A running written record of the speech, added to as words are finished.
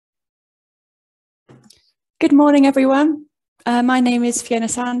Good morning, everyone. My name is Fiona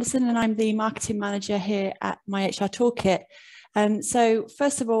Sanderson and I'm the marketing manager here at My HR Toolkit. So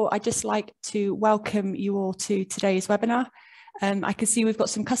first of all, I'd just like to welcome you all to today's webinar. I can see we've got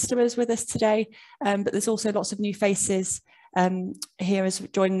some customers with us today, but there's also lots of new faces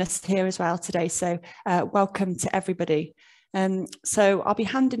joining us here as well today. So welcome to everybody. So I'll be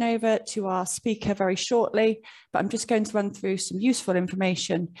handing over to our speaker very shortly, but I'm just going to run through some useful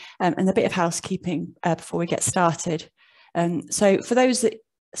information and a bit of housekeeping before we get started. So for those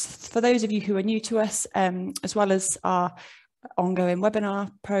of you who are new to us, as well as our ongoing webinar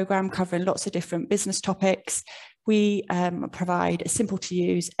program covering lots of different business topics, we provide a simple to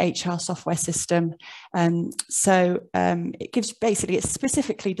use HR software system. It's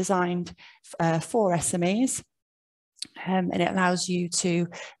specifically designed for SMEs. And it allows you to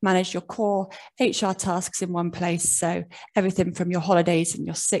manage your core HR tasks in one place. So everything from your holidays and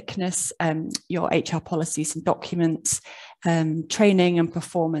your sickness, your HR policies and documents, training and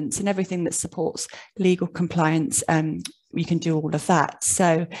performance, and everything that supports legal compliance. You can do all of that.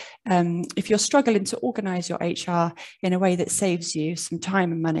 So if you're struggling to organise your HR in a way that saves you some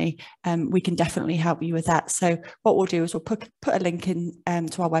time and money, we can definitely help you with that. So what we'll do is we'll put a link in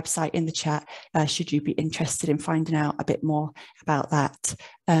to our website in the chat, should you be interested in finding out a bit more about that.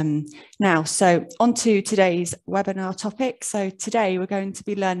 Now, so on to today's webinar topic. So today we're going to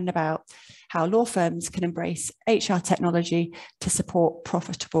be learning about how law firms can embrace HR technology to support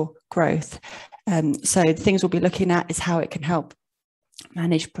profitable growth. So the things we'll be looking at is how it can help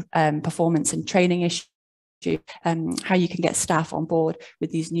manage performance and training issues, how you can get staff on board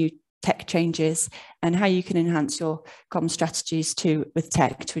with these new tech changes, and how you can enhance your comm strategies with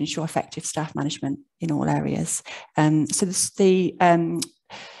tech to ensure effective staff management in all areas.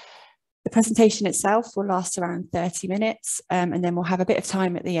 The presentation itself will last around 30 minutes, and then we'll have a bit of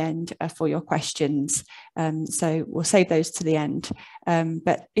time at the end for your questions. So we'll save those to the end.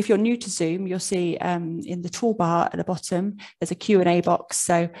 But if you're new to Zoom, you'll see in the toolbar at the bottom, there's a Q&A box.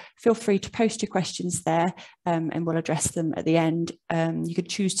 So feel free to post your questions there and we'll address them at the end. You could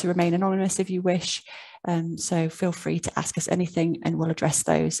choose to remain anonymous if you wish. So feel free to ask us anything and we'll address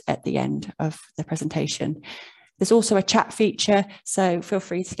those at the end of the presentation. There's also a chat feature, so feel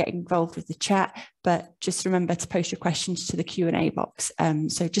free to get involved with the chat, but just remember to post your questions to the Q&A box,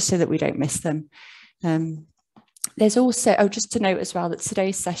 just so that we don't miss them. There's also, just to note as well, that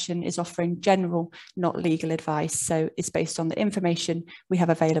today's session is offering general, not legal advice, so it's based on the information we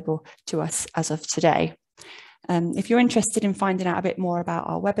have available to us as of today. If you're interested in finding out a bit more about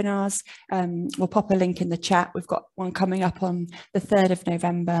our webinars, we'll pop a link in the chat. We've got one coming up on the 3rd of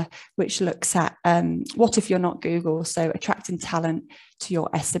November, which looks at what if you're not Google, so attracting talent to your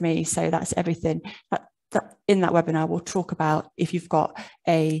SME. So that's everything that in that webinar we'll talk about. If you've got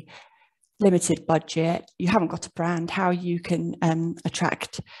a limited budget, you haven't got a brand, how you can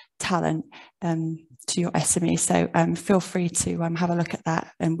attract talent to your SME. So feel free to have a look at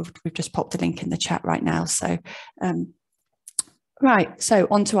that, and we've just popped a link in the chat right now. So right, so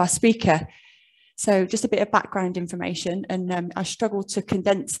on to our speaker. So just a bit of background information, and I struggled to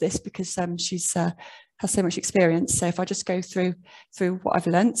condense this because she's has so much experience. So if I just go through what I've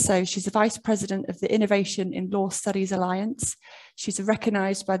learnt. So she's the Vice President of the Innovation in Law Studies Alliance. She's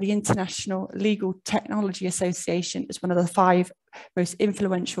recognised by the International Legal Technology Association as one of the 5 most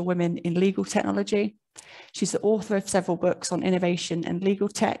influential women in legal technology. She's the author of several books on innovation and legal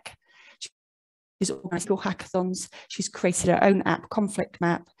tech. She's organised legal hackathons. She's created her own app, Conflict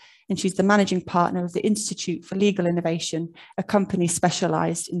Map, and she's the managing partner of the Institute for Legal Innovation, a company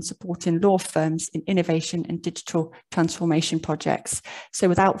specialised in supporting law firms in innovation and digital transformation projects. So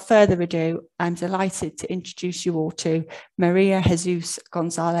without further ado, I'm delighted to introduce you all to Maria Jesus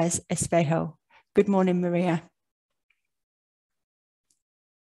Gonzalez Espejo. Good morning, Maria.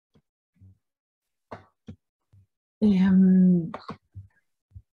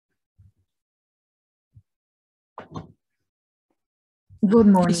 Good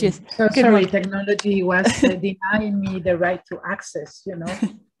morning. So sorry, technology was denying me the right to access,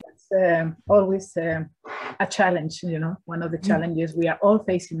 It's always a challenge, one of the challenges we are all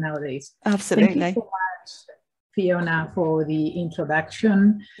facing nowadays. Absolutely. Thank you so much, Fiona, for the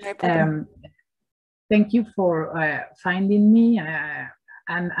introduction. No problem. Thank you for finding me,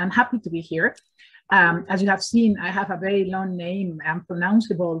 and I'm happy to be here. As you have seen, I have a very long name,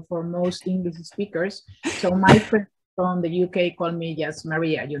 unpronounceable for most English speakers. So my friends from the UK call me just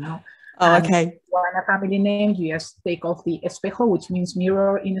Maria, Oh, okay. When a family name, you just take off the espejo, which means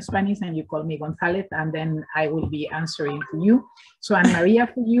mirror in Spanish, and you call me Gonzalez, and then I will be answering to you. So I'm Maria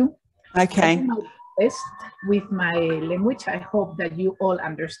for you. Okay. best with my language. I hope that you all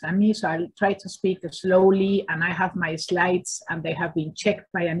understand me. So I'll try to speak slowly, and I have my slides and they have been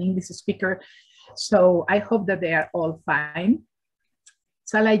checked by an English speaker. So I hope that they are all fine.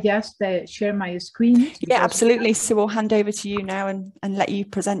 Shall I just share my screen? Yeah, absolutely. So we'll hand over to you now and let you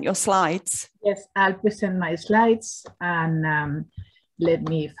present your slides. Yes, I'll present my slides, and let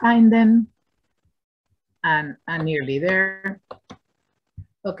me find them. And I'm nearly there.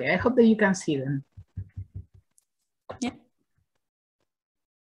 Okay, I hope that you can see them. Yeah.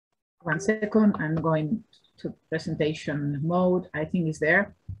 1 second, I'm going to presentation mode. I think it's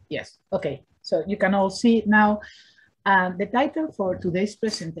there. Yes, okay. So you can all see it now. The title for today's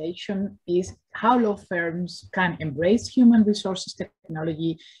presentation is How Law Firms Can Embrace Human Resources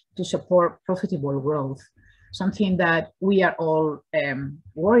Technology to Support Profitable Growth. Something that we are all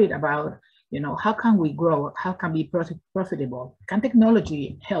worried about. You know, how can we grow? How can we be profitable? Can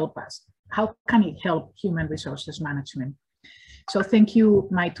technology help us? How can it help human resources management? So thank you,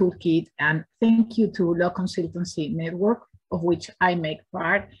 my toolkit, and thank you to Law Consultancy Network, of which I make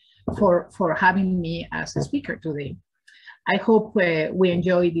part, for having me as a speaker today. I hope we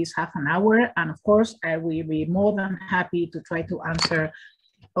enjoy this half an hour, and of course, I will be more than happy to try to answer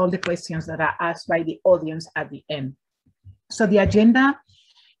all the questions that are asked by the audience at the end. So the agenda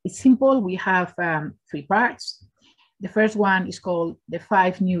is simple. We have 3 parts. The first one is called the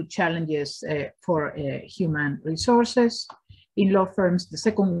 5 new challenges for human resources in law firms. The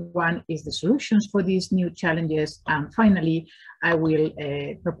second one is the solutions for these new challenges. And finally, I will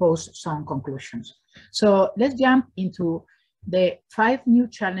propose some conclusions. So let's jump into the 5 new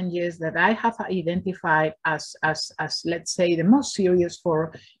challenges that I have identified as let's say, the most serious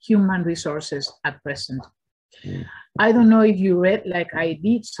for human resources at present. I don't know if you read, like I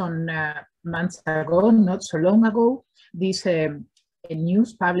did some months ago, not so long ago, this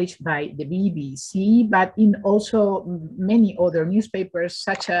news published by the BBC, but in also many other newspapers,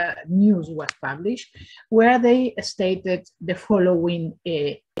 such a news was published, where they stated the following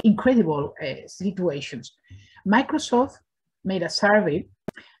incredible situations. Microsoft made a survey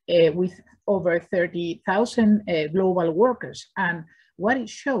with over 30,000 global workers, and what it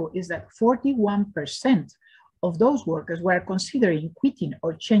showed is that 41% of those workers were considering quitting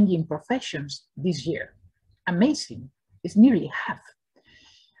or changing professions this year. Amazing, it's nearly half.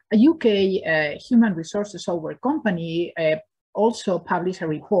 A UK human resources software company also published a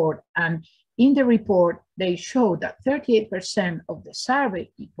report, and in the report, they showed that 38% of the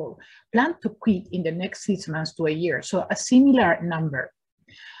surveyed people plan to quit in the next 6 months to a year, so a similar number.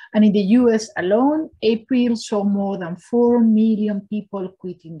 And in the US alone, April saw more than 4 million people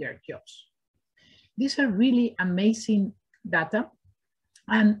quitting their jobs. These are really amazing data,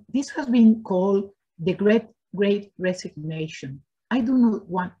 and this has been called the Great Resignation. I do not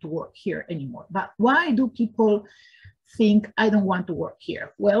want to work here anymore. But why do people think I don't want to work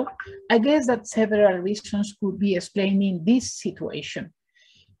here? Well, I guess that several reasons could be explaining this situation.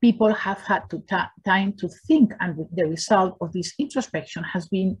 People have had time to think, and the result of this introspection has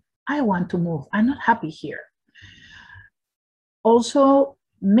been, I want to move, I'm not happy here. Also,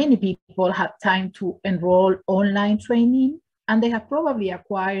 many people had time to enroll online training, and they have probably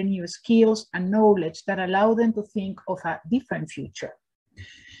acquired new skills and knowledge that allow them to think of a different future.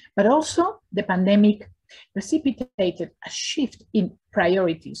 But also, the pandemic precipitated a shift in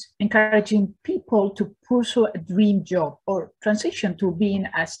priorities, encouraging people to pursue a dream job or transition to being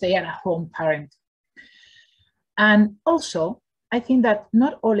a stay-at-home parent. And also, I think that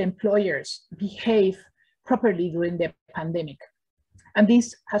not all employers behave properly during the pandemic. And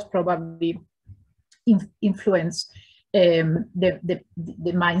this has probably influenced the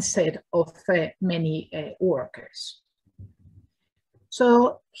mindset of many workers.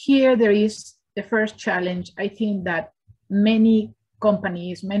 So here there is the first challenge. I think that many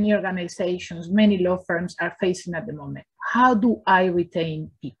companies, many organizations, many law firms are facing at the moment. How do I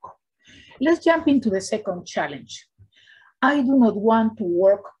retain people? Let's jump into the second challenge. I do not want to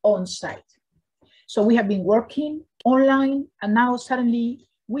work on site. So we have been working online, and now suddenly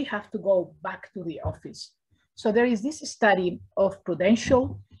we have to go back to the office. So there is this study of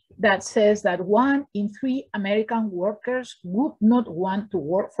Prudential that says that 1 in 3 American workers would not want to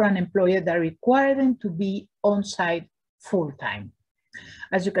work for an employer that requires them to be on site full time.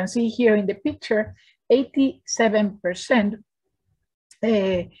 As you can see here in the picture, 87%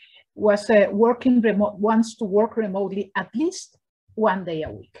 wants to work remotely at least 1 day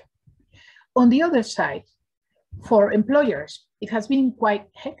a week. On the other side, for employers, it has been quite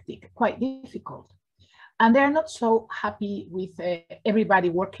hectic, quite difficult. And they're not so happy with everybody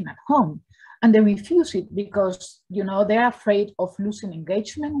working at home. And they refuse it because, you know, they're afraid of losing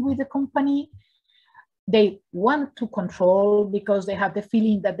engagement with the company. They want to control because they have the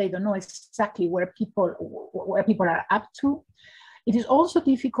feeling that they don't know exactly where people are up to. It is also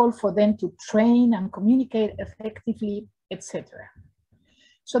difficult for them to train and communicate effectively, etc.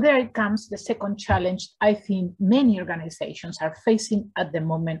 So there it comes, the second challenge I think many organizations are facing at the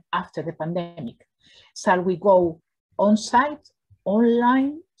moment after the pandemic. Shall we go on-site,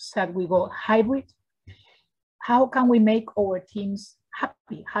 online? Shall we go hybrid? How can we make our teams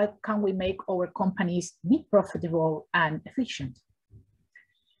happy? How can we make our companies be profitable and efficient?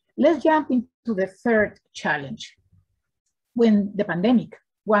 Let's jump into the third challenge. When the pandemic,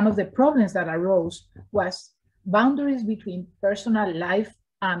 one of the problems that arose was boundaries between personal life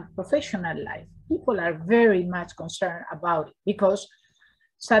and professional life. People are very much concerned about it because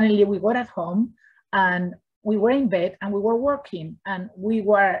suddenly we got at home and we were in bed and we were working, and we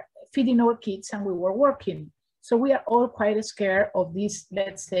were feeding our kids and we were working. So we are all quite scared of this,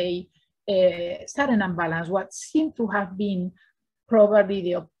 let's say, sudden imbalance. What seemed to have been probably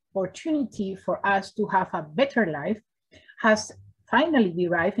the opportunity for us to have a better life has finally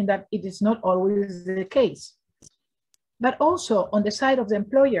derived in that it is not always the case. But also on the side of the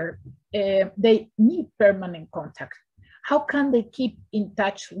employer, they need permanent contact. How can they keep in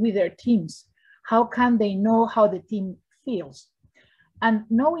touch with their teams? How can they know how the team feels? And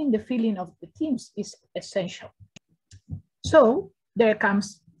knowing the feeling of the teams is essential. So there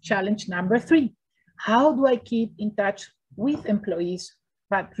comes challenge number 3. How do I keep in touch with employees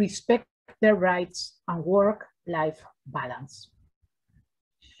but respect their rights and work-life balance?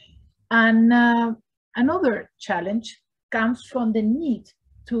 And another challenge comes from the need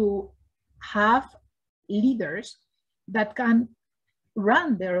to have leaders that can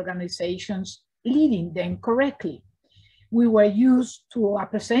run their organizations, leading them correctly. We were used to a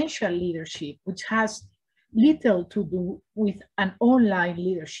presential leadership, which has little to do with an online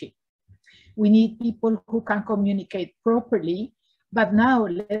leadership. We need people who can communicate properly, but now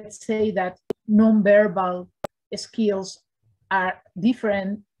let's say that nonverbal skills are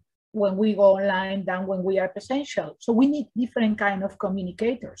different when we go online than when we are presential. So we need different kind of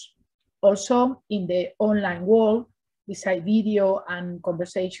communicators. Also in the online world, beside video and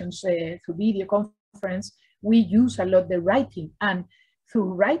conversations through video conference, we use a lot the writing, and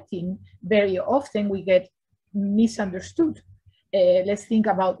through writing, very often we get misunderstood. Let's think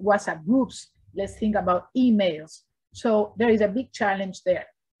about WhatsApp groups, let's think about emails. So there is a big challenge there.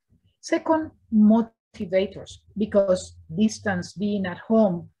 Second, motivators, because distance, being at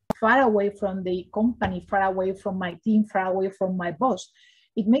home, far away from the company, far away from my team, far away from my boss,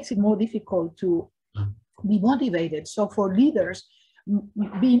 it makes it more difficult to be motivated. So for leaders,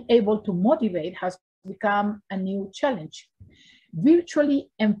 being able to motivate has become a new challenge.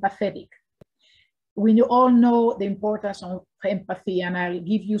 Virtually empathetic. We all know the importance of empathy, and I'll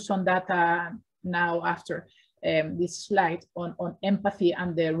give you some data now after this slide on empathy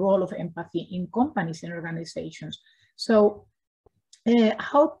and the role of empathy in companies and organizations. So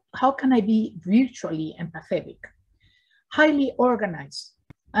how can I be virtually empathetic? Highly organized.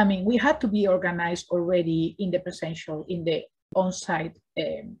 I mean, we had to be organized already in the presential, in the on-site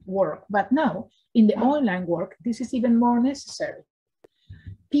work, but now in the online work, this is even more necessary.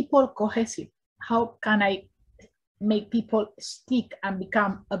 People cohesive. How can I make people stick and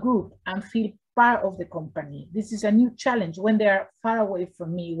become a group and feel part of the company? This is a new challenge when they are far away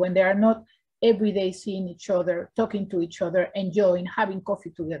from me, when they are not every day seeing each other, talking to each other, enjoying, having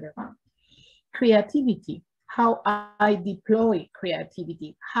coffee together. Creativity. How I deploy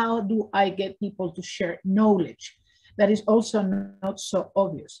creativity. How do I get people to share knowledge? That is also not so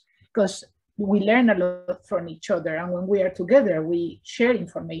obvious, because we learn a lot from each other, and when we are together, we share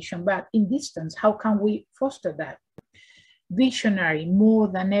information, but in distance, how can we foster that? Visionary, more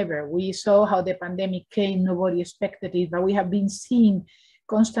than ever. We saw how the pandemic came, nobody expected it, but we have been seeing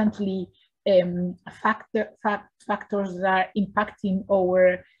constantly factors that are impacting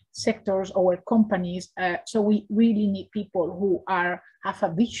our sectors, our companies. So we really need people who have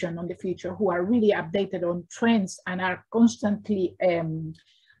a vision on the future, who are really updated on trends and are constantly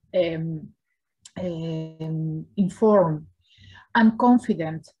informed and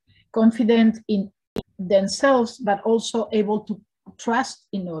confident in themselves, but also able to trust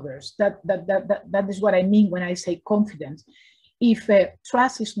in others. That is what I mean when I say confidence. If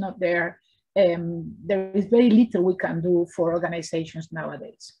trust is not there, there is very little we can do for organizations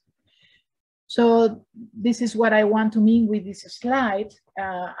nowadays. So this is what I want to mean with this slide.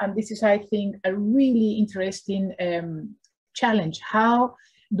 And this is, I think, a really interesting challenge. How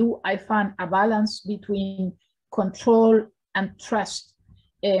do I find a balance between control and trust?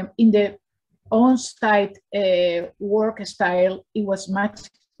 In the on-site work style, it was much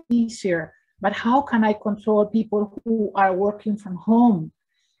easier but how can I control people who are working from home?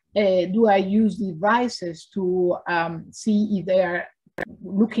 Do I use devices to see if they are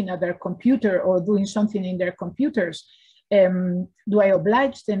looking at their computer or doing something in their computers? Do I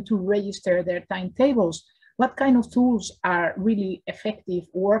oblige them to register their timetables? What kind of tools are really effective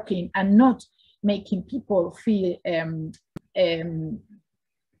working and not making people feel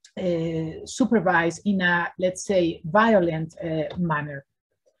supervised in a, let's say, violent manner?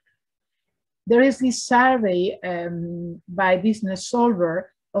 There is this survey by Business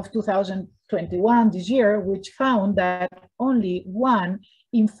Solver of 2021, this year, which found that only 1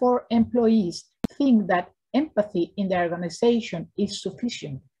 in 4 employees think that empathy in the organization is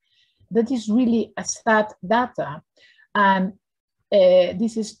sufficient. That is really a sad data. And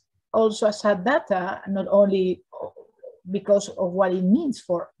this is also a sad data, not only because of what it means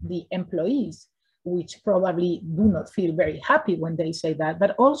for the employees, which probably do not feel very happy when they say that,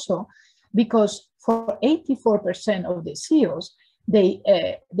 but also because for 84% of the CEOs, they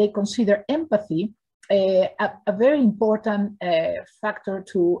consider empathy a very important factor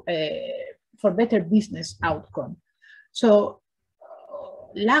to for better business outcome. So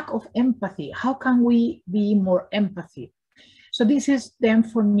lack of empathy, how can we be more empathy? So this is then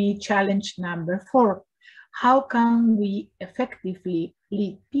for me challenge number 4. How can we effectively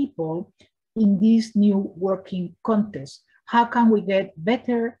lead people in this new working context? How can we get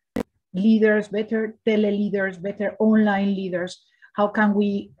better leaders, better tele-leaders, better online leaders? How can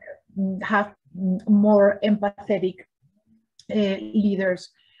we have more empathetic leaders?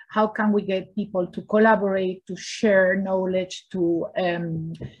 How can we get people to collaborate, to share knowledge, to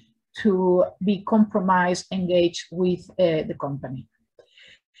be compromised, engaged with the company?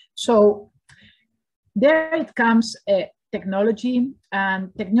 So there it comes, technology,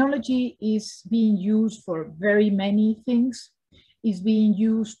 and technology is being used for very many things. It's being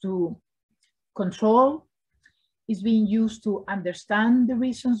used to control, is being used to understand the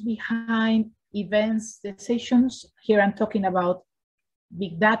reasons behind events, decisions. Here I'm talking about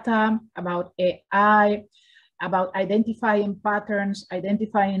big data, about AI, about identifying patterns,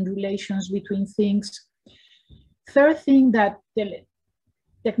 identifying relations between things. Third thing that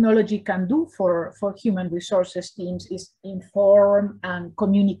technology can do for human resources teams is inform and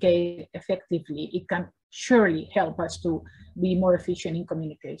communicate effectively. It can surely help us to be more efficient in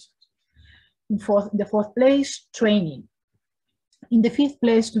communications. In the fourth place, training. In the fifth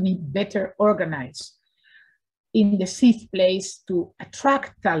place, to be better organized. In the sixth place, to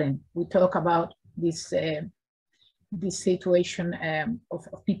attract talent. We talk about this situation of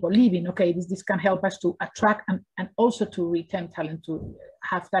people leaving. Okay, this can help us to attract and also to retain talent, to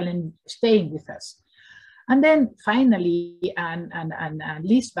have talent staying with us. And then finally, and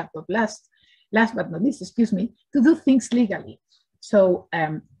last but not least, excuse me, to do things legally. So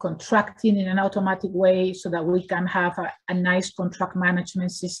contracting in an automatic way so that we can have a nice contract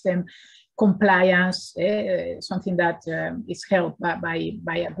management system, compliance, something that is helped by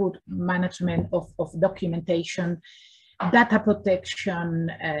a good management of documentation, data protection,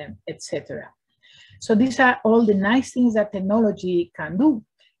 etc. So these are all the nice things that technology can do,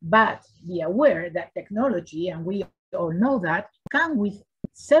 but be aware that technology, and we all know that, come with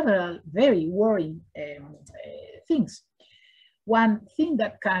several very worrying things. One thing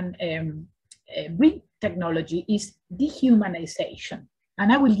that can bring technology is dehumanization.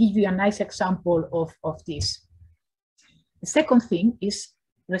 And I will give you a nice example of this. The second thing is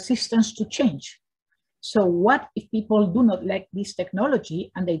resistance to change. So what if people do not like this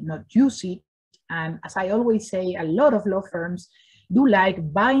technology and they do not use it? And as I always say, a lot of law firms do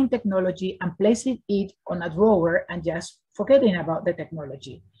like buying technology and placing it on a drawer and just forgetting about the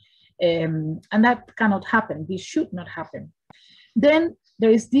technology. And that cannot happen. This should not happen. Then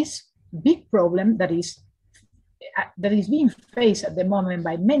there is this big problem that is being faced at the moment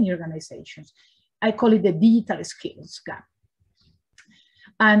by many organizations. I call it the digital skills gap.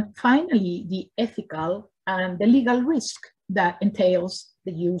 And finally, the ethical and the legal risk that entails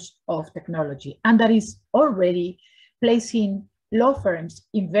the use of technology, and that is already placing law firms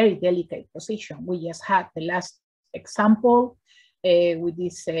in very delicate position. We just had the last example with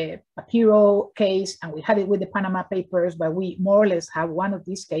this Papiro case, and we had it with the Panama Papers, but we more or less have one of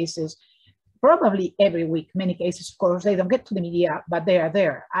these cases probably every week. Many cases, of course, they don't get to the media, but they are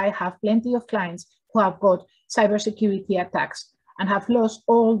there. I have plenty of clients who have got cybersecurity attacks and have lost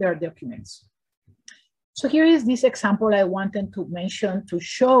all their documents. So here is this example I wanted to mention to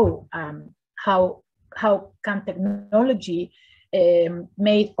show how can technology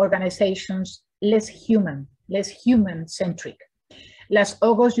make organizations less human-centric. Last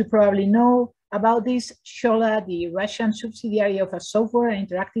August, you probably know, about this Shola, the Russian subsidiary of a software and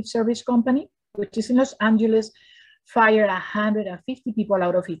interactive service company, which is in Los Angeles, fired 150 people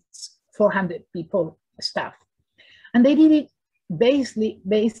out of its 400 people staff. And they did it based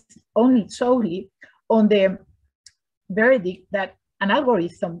only solely on the verdict that an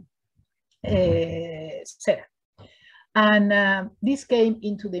algorithm said. And this came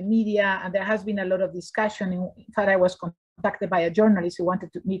into the media, and there has been a lot of discussion. In fact, I was contacted by a journalist who wanted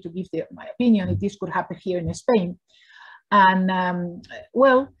me to give my opinion if this could happen here in Spain. And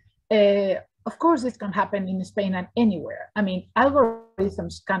of course, this can happen in Spain and anywhere. I mean,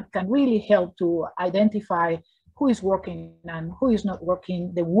 algorithms can really help to identify who is working and who is not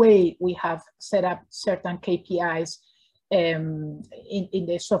working the way we have set up certain KPIs in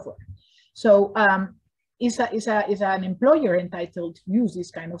the software. So is an employer entitled to use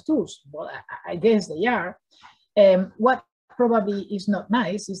these kind of tools? Well, I guess they are. What probably is not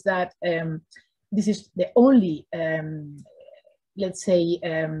nice is that this is the only, let's say,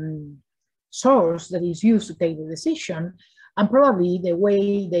 source that is used to take the decision, and probably the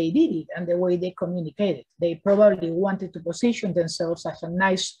way they did it and the way they communicated. They probably wanted to position themselves as a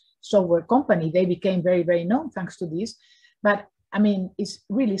nice software company. They became very, very known thanks to this. But I mean, it's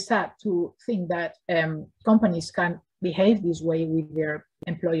really sad to think that companies can behave this way with their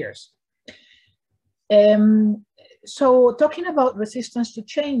employers. So talking about resistance to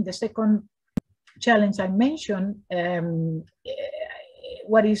change, the second challenge I mentioned,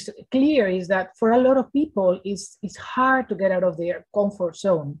 what is clear is that for a lot of people, it's hard to get out of their comfort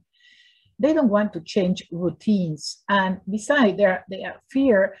zone. They don't want to change routines. And besides, they are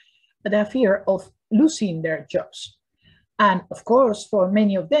fear of losing their jobs. And of course, for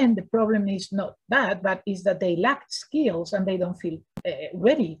many of them, the problem is not that, but is that they lack skills and they don't feel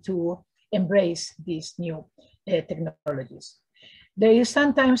ready to embrace these new technologies. There is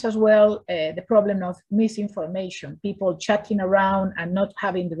sometimes as well the problem of misinformation, people chatting around and not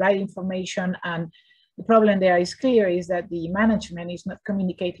having the right information. And the problem there is clear is that the management is not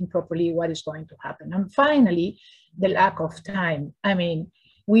communicating properly what is going to happen. And finally, the lack of time. I mean,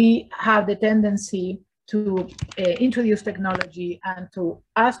 we have the tendency to introduce technology and to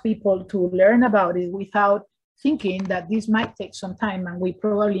ask people to learn about it without thinking that this might take some time, and we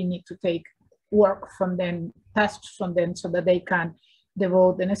probably need to take work from them, tasks from them, so that they can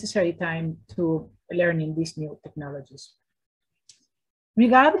devote the necessary time to learning these new technologies.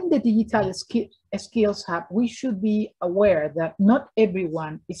 Regarding the Digital Skills Hub, we should be aware that not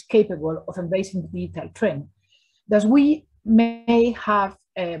everyone is capable of embracing the digital trend. Thus, we may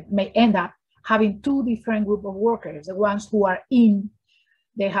end up having two different groups of workers, the ones who are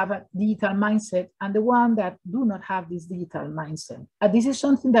they have a digital mindset, and the one that do not have this digital mindset. This is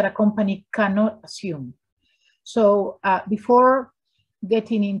something that a company cannot assume. So before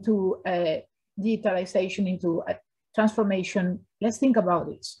getting into digitalization, into a transformation, let's think about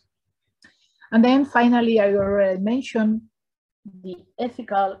this. And then finally, I already mentioned the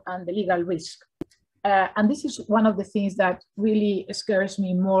ethical and the legal risk. And this is one of the things that really scares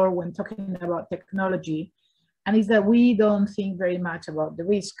me more when talking about technology, and is that we don't think very much about the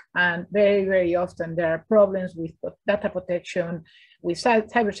risk. And very, very often there are problems with data protection, with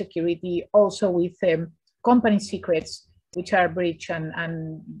cybersecurity, also with company secrets, which are breached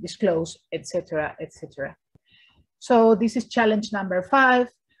and disclosed, etc., etc. So this is challenge number 5.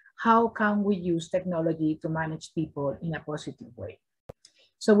 How can we use technology to manage people in a positive way?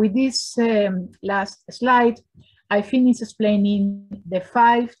 So with this last slide, I finish explaining the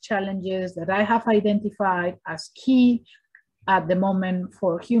 5 challenges that I have identified as key at the moment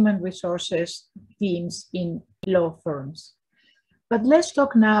for human resources teams in law firms. But let's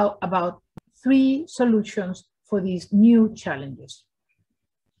talk now about 3 solutions for these new challenges.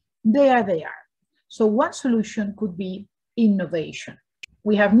 There they are. So one solution could be innovation.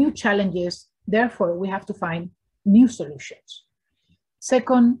 We have new challenges, therefore we have to find new solutions.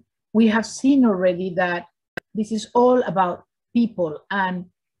 Second, we have seen already that this is all about people, and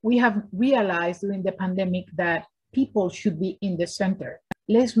we have realized during the pandemic that people should be in the center.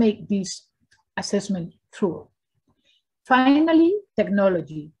 Let's make this assessment true. Finally,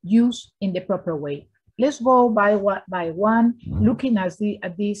 technology used in the proper way. Let's go by one, looking at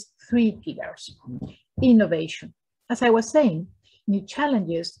these 3 pillars. Innovation. As I was saying, new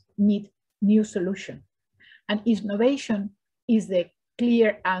challenges need new solutions, and innovation is the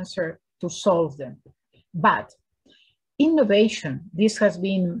clear answer to solve them. But innovation, this has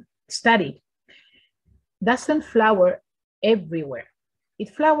been studied, doesn't flower everywhere.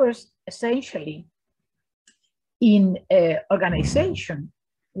 It flowers essentially in an organization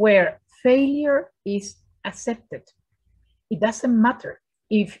where failure is accepted. It doesn't matter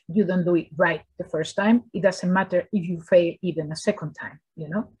if you don't do it right the first time. It doesn't matter if you fail even a second time, you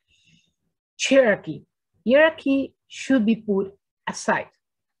know. Hierarchy. Hierarchy should be put aside,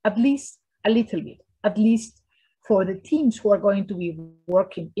 at least a little bit, at least for the teams who are going to be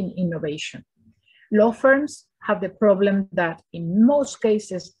working in innovation. Law firms have the problem that in most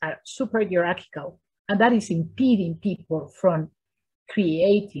cases are super hierarchical, and that is impeding people from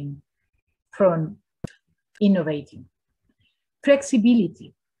creating, from innovating.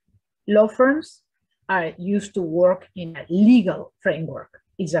 Flexibility. Law firms are used to work in a legal framework.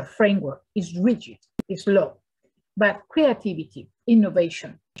 It's a framework, it's rigid, it's law. But creativity,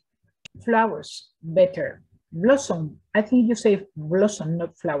 innovation, flowers better, blossom, I think you say blossom,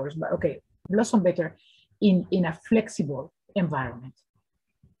 not flowers, but okay, blossom better in a flexible environment.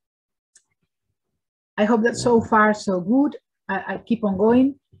 I hope that so far so good. I keep on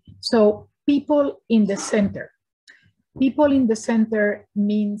going. So people in the center. People in the center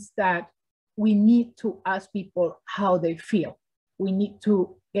means that we need to ask people how they feel. We need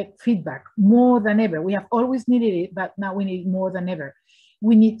to get feedback more than ever. We have always needed it, but now we need it more than ever.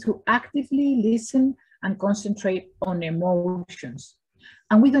 We need to actively listen and concentrate on emotions.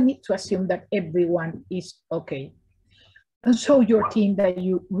 And we don't need to assume that everyone is okay. And show your team that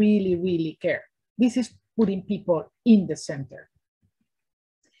you really, really care. This is putting people in the center.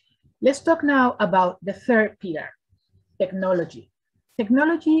 Let's talk now about the third pillar, technology.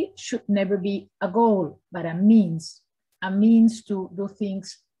 Technology should never be a goal, but a means to do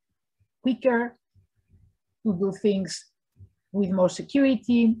things quicker, to do things with more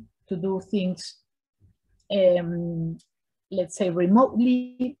security, to do things, let's say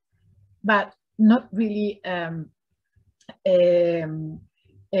remotely, but not really a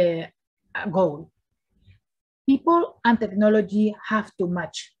goal. People and technology have to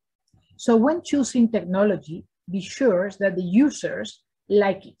match. So when choosing technology, be sure that the users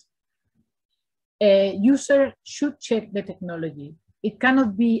like it. A user should check the technology. It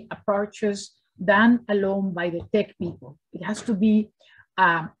cannot be a purchase done alone by the tech people. It has to be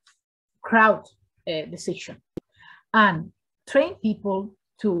a crowd decision. And train people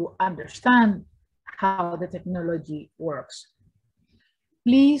to understand how the technology works.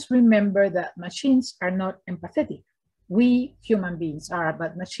 Please remember that machines are not empathetic. We human beings are,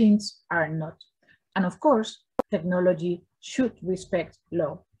 but machines are not. And of course, technology should respect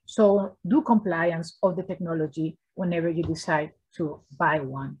law. So do compliance of the technology whenever you decide to buy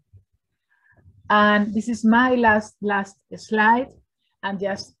one. And this is my last slide, and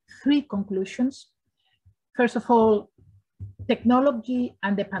just 3 conclusions. First of all, technology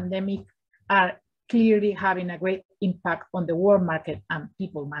and the pandemic are clearly having a great impact on the world market and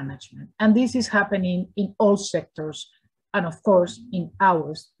people management. And this is happening in all sectors, and of course, in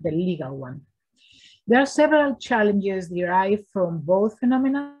ours, the legal one. There are several challenges derived from both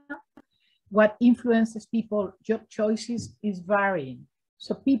phenomena. What influences people's job choices is varying.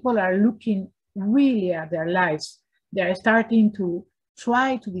 So people are looking really at their lives. They are starting to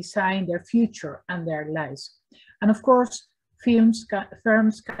try to design their future and their lives. And of course, firms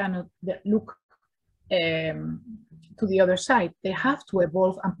cannot look to the other side. They have to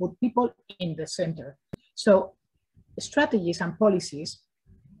evolve and put people in the center. So strategies and policies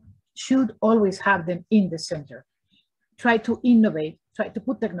should always have them in the center. Try to innovate, try to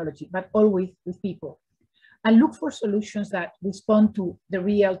put technology, but always with people. And look for solutions that respond to the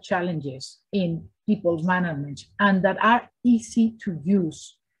real challenges in people's management and that are easy to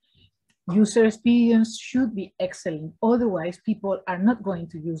use. User experience should be excellent. Otherwise, people are not going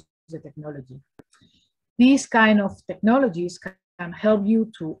to use the technology. These kind of technologies can help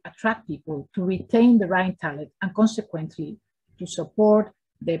you to attract people, to retain the right talent, and consequently, to support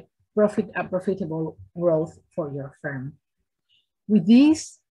the profitable growth for your firm. With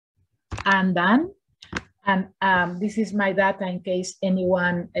this, I'm done. And this is my data in case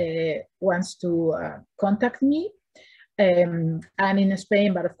anyone wants to contact me. And in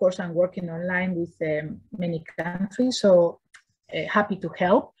Spain, but of course I'm working online with many countries, so happy to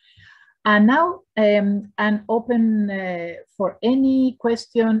help. And now I'm open for any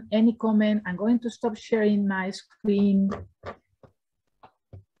question, any comment. I'm going to stop sharing my screen.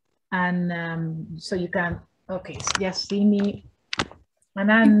 And so you can, okay, just see me.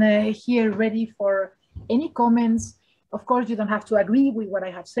 And I'm here ready for any comments. Of course, you don't have to agree with what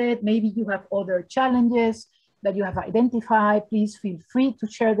I have said. Maybe you have other challenges that you have identified. Please feel free to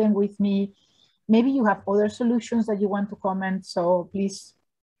share them with me. Maybe you have other solutions that you want to comment. So please,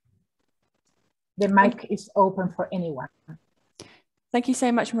 the mic is open for anyone. Thank you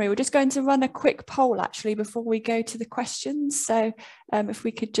so much, Marie. We're just going to run a quick poll actually before we go to the questions. So if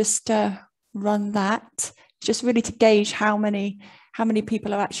we could just run that, just really to gauge how many how many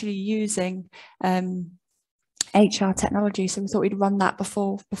people are actually using HR technology. So we thought we'd run that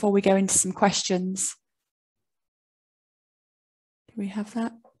before we go into some questions. Do we have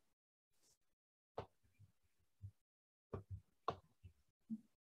that?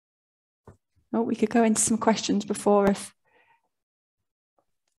 Oh, we could go into some questions before if...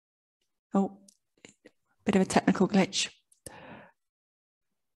 Oh, bit of a technical glitch.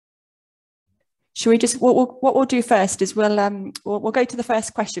 Should we just, what we'll do first is we'll go to the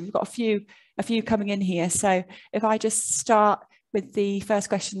first question. We've got a few coming in here. So if I just start with the first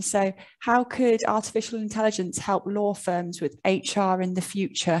question. So how could artificial intelligence help law firms with HR in the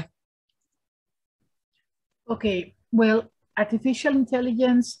future? Okay, well, artificial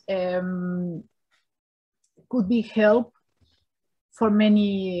intelligence could be help for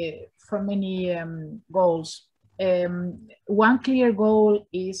many goals. One clear goal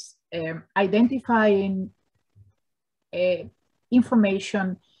is identifying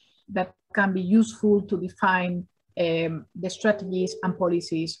information that can be useful to define the strategies and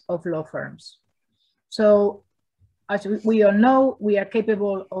policies of law firms. So as we all know, we are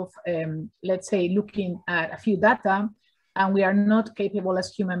capable of, let's say, looking at a few data, and we are not capable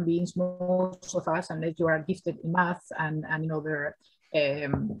as human beings, most of us, unless you are gifted in math and in other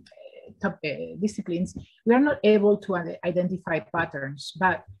top disciplines, we are not able to identify patterns,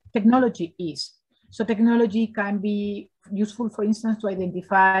 but technology is. So technology can be useful, for instance, to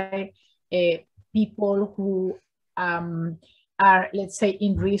identify people who are, let's say,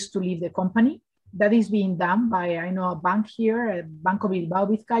 in risk to leave the company. That is being done by, I know a bank here, Banco Bilbao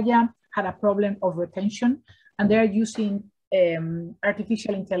Vizcaya, had a problem of retention, and they're using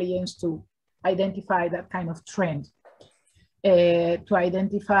artificial intelligence to identify that kind of trend. To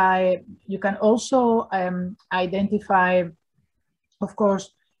identify, you can also identify, of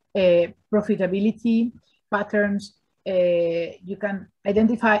course, profitability patterns. You can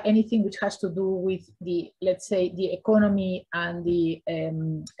identify anything which has to do with the, let's say, the economy and the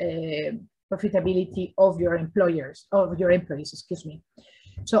profitability of your employees, excuse me.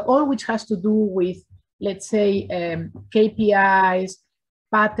 So all which has to do with, let's say, KPIs,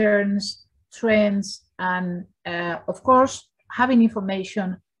 patterns, trends, and of course, having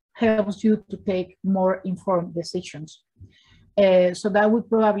information helps you to take more informed decisions. So that would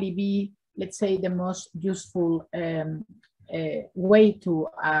probably be, let's say, the most useful way to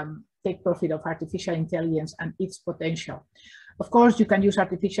take profit of artificial intelligence and its potential. Of course, you can use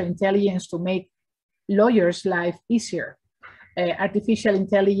artificial intelligence to make lawyers' life easier. Artificial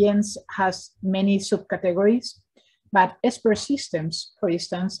intelligence has many subcategories, but expert systems, for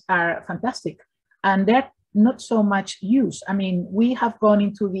instance, are fantastic, and they're not so much used. I mean, we have gone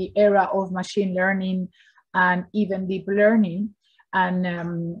into the era of machine learning and even deep learning, and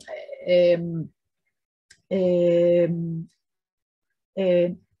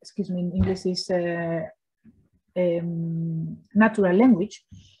excuse me, in English is natural language,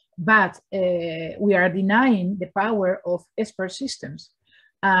 but we are denying the power of expert systems.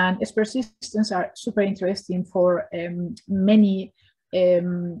 And expert systems are super interesting for many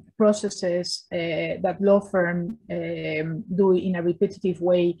processes that law firms do in a repetitive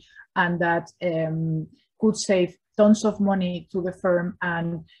way, and that could save tons of money to the firm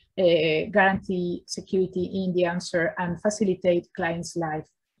and guarantee security in the answer and facilitate clients' life.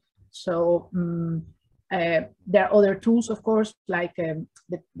 So there are other tools, of course, like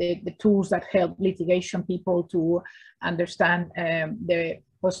the tools that help litigation people to understand the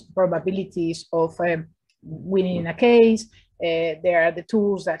probabilities of winning a case. There are the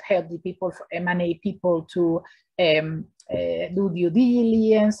tools that help the people, M&A people, to do due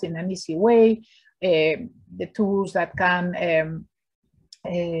diligence in an easy way. The tools that can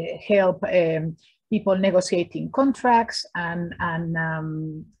help people negotiating contracts and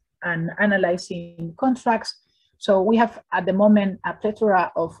analyzing contracts. So we have at the moment a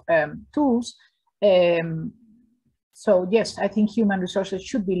plethora of tools. So yes, I think human resources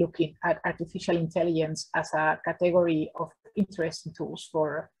should be looking at artificial intelligence as a category of interesting tools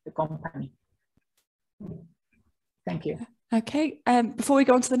for the company. Thank you. Okay, before we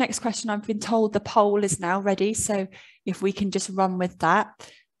go on to the next question, I've been told the poll is now ready. So if we can just run with that.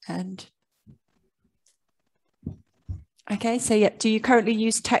 And okay, so yeah, do you currently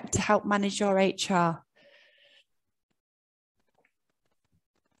use tech to help manage your HR?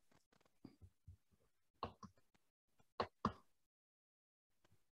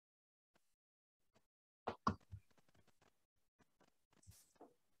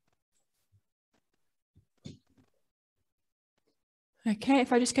 Okay,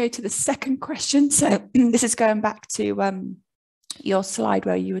 if I just go to the second question. So this is going back to your slide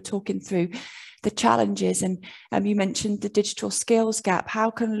where you were talking through the challenges? And you mentioned the digital skills gap. How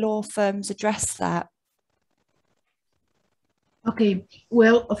can law firms address that? Okay,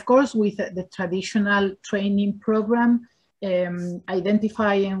 well, of course, with the traditional training program,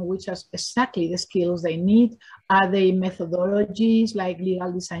 identifying which are exactly the skills they need. Are they methodologies like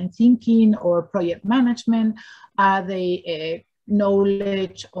legal design thinking or project management? Are they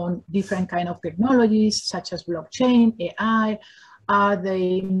knowledge on different kind of technologies such as blockchain, AI? Are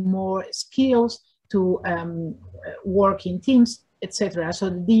they more skills to work in teams, etc.? So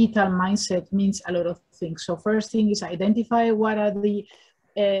the digital mindset means a lot of things. So first thing is identify what are the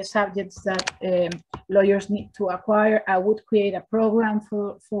subjects that lawyers need to acquire. I would create a program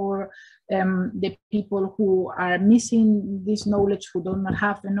for the people who are missing this knowledge, who do not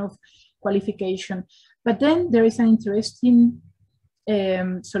have enough qualification. But then there is an interesting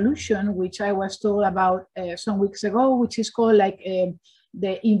solution, which I was told about some weeks ago, which is called like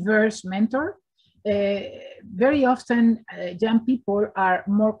the inverse mentor. Very often young people are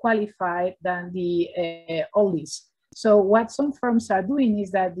more qualified than the oldies. So what some firms are doing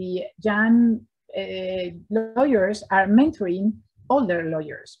is that the young lawyers are mentoring older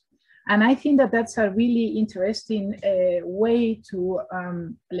lawyers. And I think that that's a really interesting way to,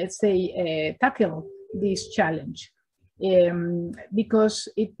 let's say, tackle this challenge. Because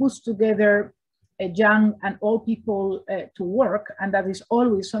it puts together young and old people to work, and that is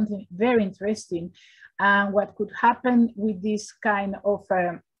always something very interesting. And what could happen with this kind of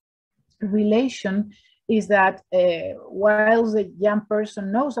relation is that while the young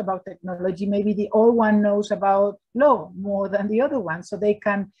person knows about technology, maybe the old one knows about law more than the other one, so they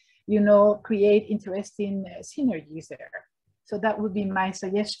can, you know, create interesting synergies there. So that would be my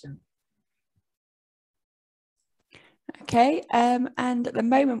suggestion. Okay, and at the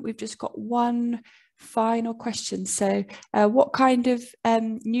moment we've just got one final question. So what kind of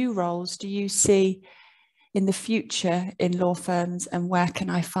new roles do you see in the future in law firms, and where can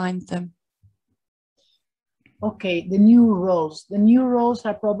I find them? Okay, the new roles. The new roles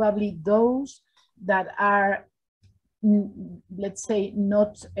are probably those that are, let's say,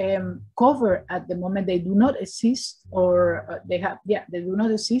 not covered at the moment. They do not exist, or they do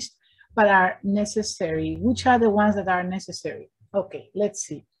not exist, but are necessary. Which are the ones that are necessary? Okay, let's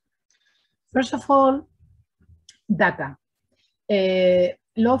see. First of all, data.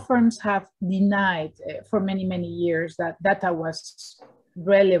 Law firms have denied for many, many years that data was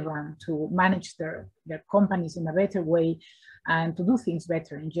relevant to manage their companies in a better way and to do things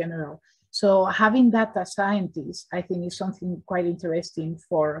better in general. So having data scientists, I think, is something quite interesting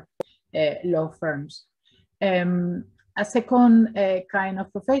for law firms. A second kind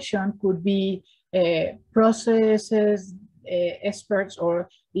of profession could be processes experts or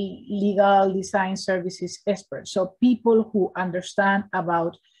legal design services experts. So people who understand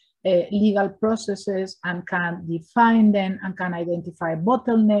about legal processes and can define them and can identify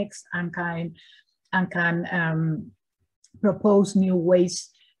bottlenecks and can propose new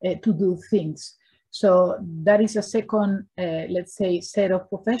ways to do things. So that is a second, let's say, set of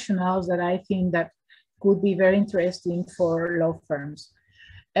professionals that I think that could be very interesting for law firms.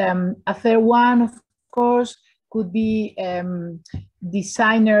 A third one, of course, could be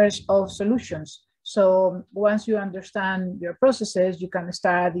designers of solutions. So once you understand your processes, you can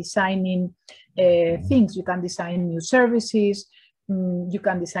start designing things. You can design new services, you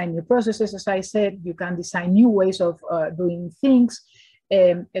can design new processes, as I said, you can design new ways of doing things,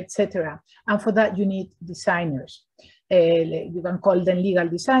 etc. And for that, you need designers. You can call them legal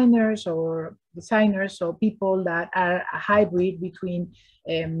designers or designers, so people that are a hybrid between,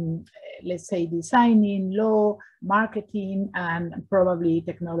 let's say, designing, law, marketing, and probably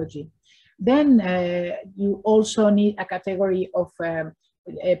technology. Then you also need a category of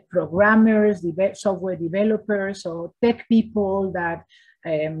programmers, software developers, or tech people that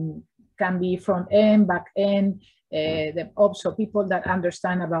can be front end, back end, also people that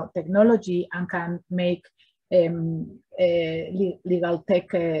understand about technology and can make legal tech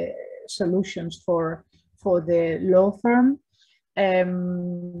solutions for the law firm.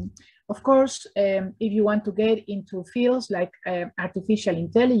 Of course, if you want to get into fields like artificial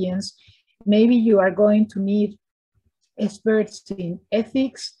intelligence, maybe you are going to need experts in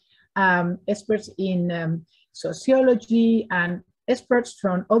ethics, experts in sociology, and experts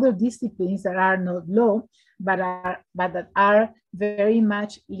from other disciplines that are not law, but that are very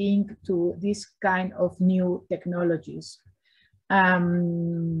much linked to this kind of new technologies.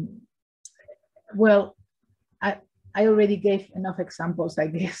 Well, I already gave enough examples, I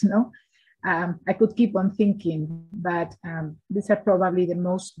guess, no? I could keep on thinking, but these are probably the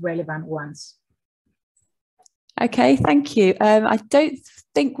most relevant ones. Okay, thank you. I don't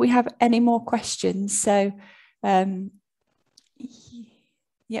think we have any more questions. So,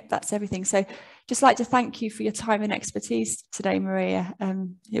 yep, that's everything. So just like to thank you for your time and expertise today, Maria.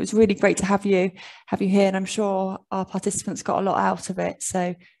 It was really great to have you here, and I'm sure our participants got a lot out of it.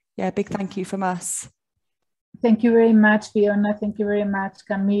 So yeah, big thank you from us. Thank you very much, Fiona. Thank you very much,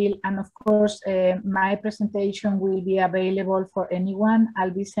 Camille. And of course, my presentation will be available for anyone. I'll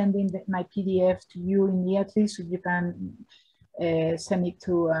be sending my PDF to you immediately, so you can send it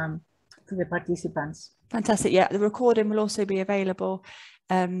to the participants. Fantastic. Yeah, the recording will also be available.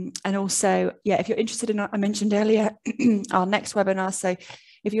 And also, yeah, if you're interested in, I mentioned earlier, our next webinar. So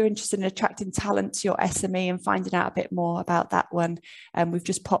if you're interested in attracting talent to your SME and finding out a bit more about that one, we've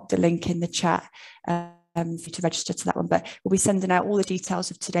just popped a link in the chat for you to register to that one. But we'll be sending out all the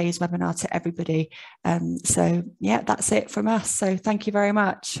details of today's webinar to everybody. So yeah, that's it from us. So thank you very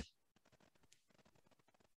much.